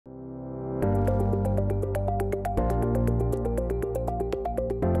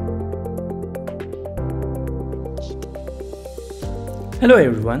Hello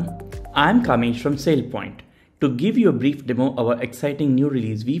everyone, I am Kamesh from SailPoint to give you a brief demo of our exciting new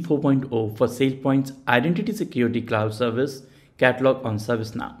release v4.0 for SailPoint's Identity Security Cloud Service Catalog on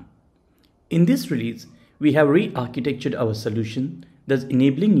ServiceNow. In this release, we have re-architectured our solution, thus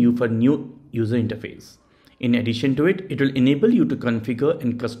enabling you for new user interface. In addition to it, it will enable you to configure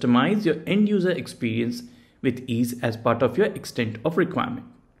and customize your end user experience with ease as part of your extent of requirement.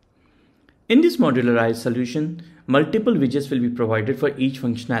 In this modularized solution, multiple widgets will be provided for each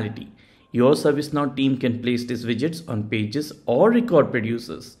functionality. Your ServiceNow team can place these widgets on pages or record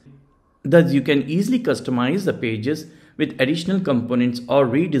producers. Thus, you can easily customize the pages with additional components or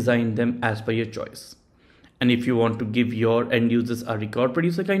redesign them as per your choice. And if you want to give your end users a record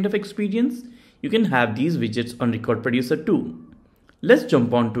producer kind of experience, you can have these widgets on record producer too. Let's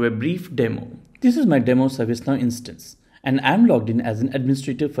jump on to a brief demo. This is my demo ServiceNow instance, and I'm logged in as an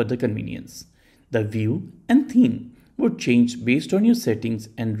administrator for the convenience. The view and theme would change based on your settings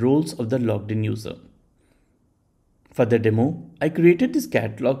and roles of the logged in user. For the demo, I created this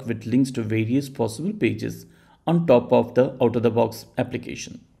catalog with links to various possible pages on top of the out-of-the-box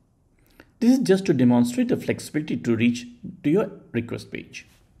application. This is just to demonstrate the flexibility to reach to your request page.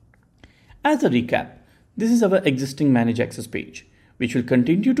 As a recap, this is our existing Manage Access page, which will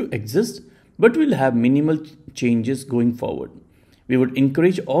continue to exist but will have minimal changes going forward. We would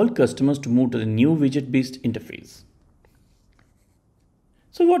encourage all customers to move to the new widget-based interface.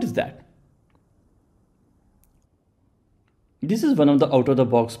 So what is that? This is one of the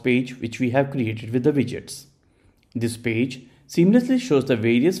out-of-the-box page which we have created with the widgets. This page seamlessly shows the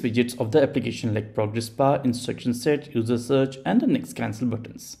various widgets of the application like progress bar, instruction set, user search, and the next cancel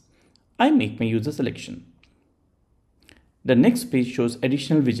buttons. I make my user selection. The next page shows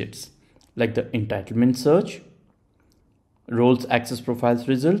additional widgets like the entitlement search, roles access profiles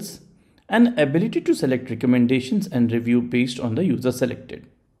results, and ability to select recommendations and review based on the user selected.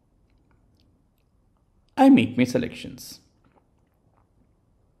 I make my selections.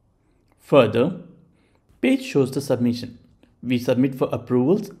 Further, page shows the submission. We submit for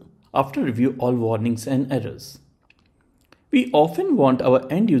approvals after review all warnings and errors. We often want our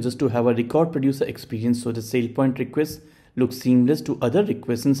end users to have a record producer experience so the SailPoint requests look seamless to other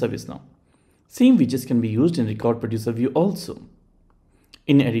requests in ServiceNow. Same widgets can be used in record producer view also.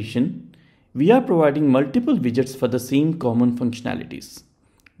 In addition, we are providing multiple widgets for the same common functionalities.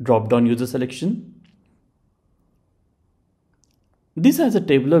 Drop-down user selection. This has a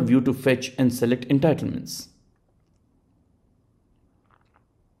tabular view to fetch and select entitlements.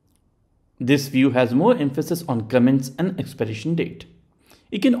 This view has more emphasis on comments and expiration date.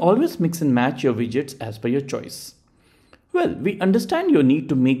 You can always mix and match your widgets as per your choice. Well, we understand your need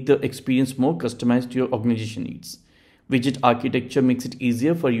to make the experience more customized to your organization needs. Widget architecture makes it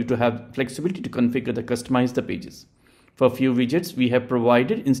easier for you to have flexibility to configure the customize the pages. For a few widgets, we have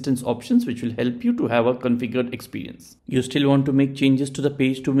provided instance options which will help you to have a configured experience. You still want to make changes to the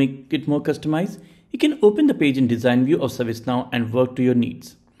page to make it more customized? You can open the page in design view of ServiceNow and work to your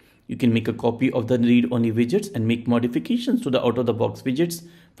needs. You can make a copy of the read-only widgets and make modifications to the out-of-the-box widgets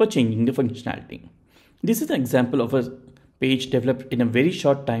for changing the functionality. This is an example of a page developed in a very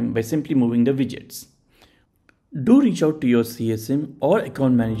short time by simply moving the widgets. Do reach out to your CSM or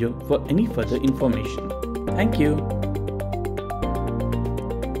account manager for any further information. Thank you.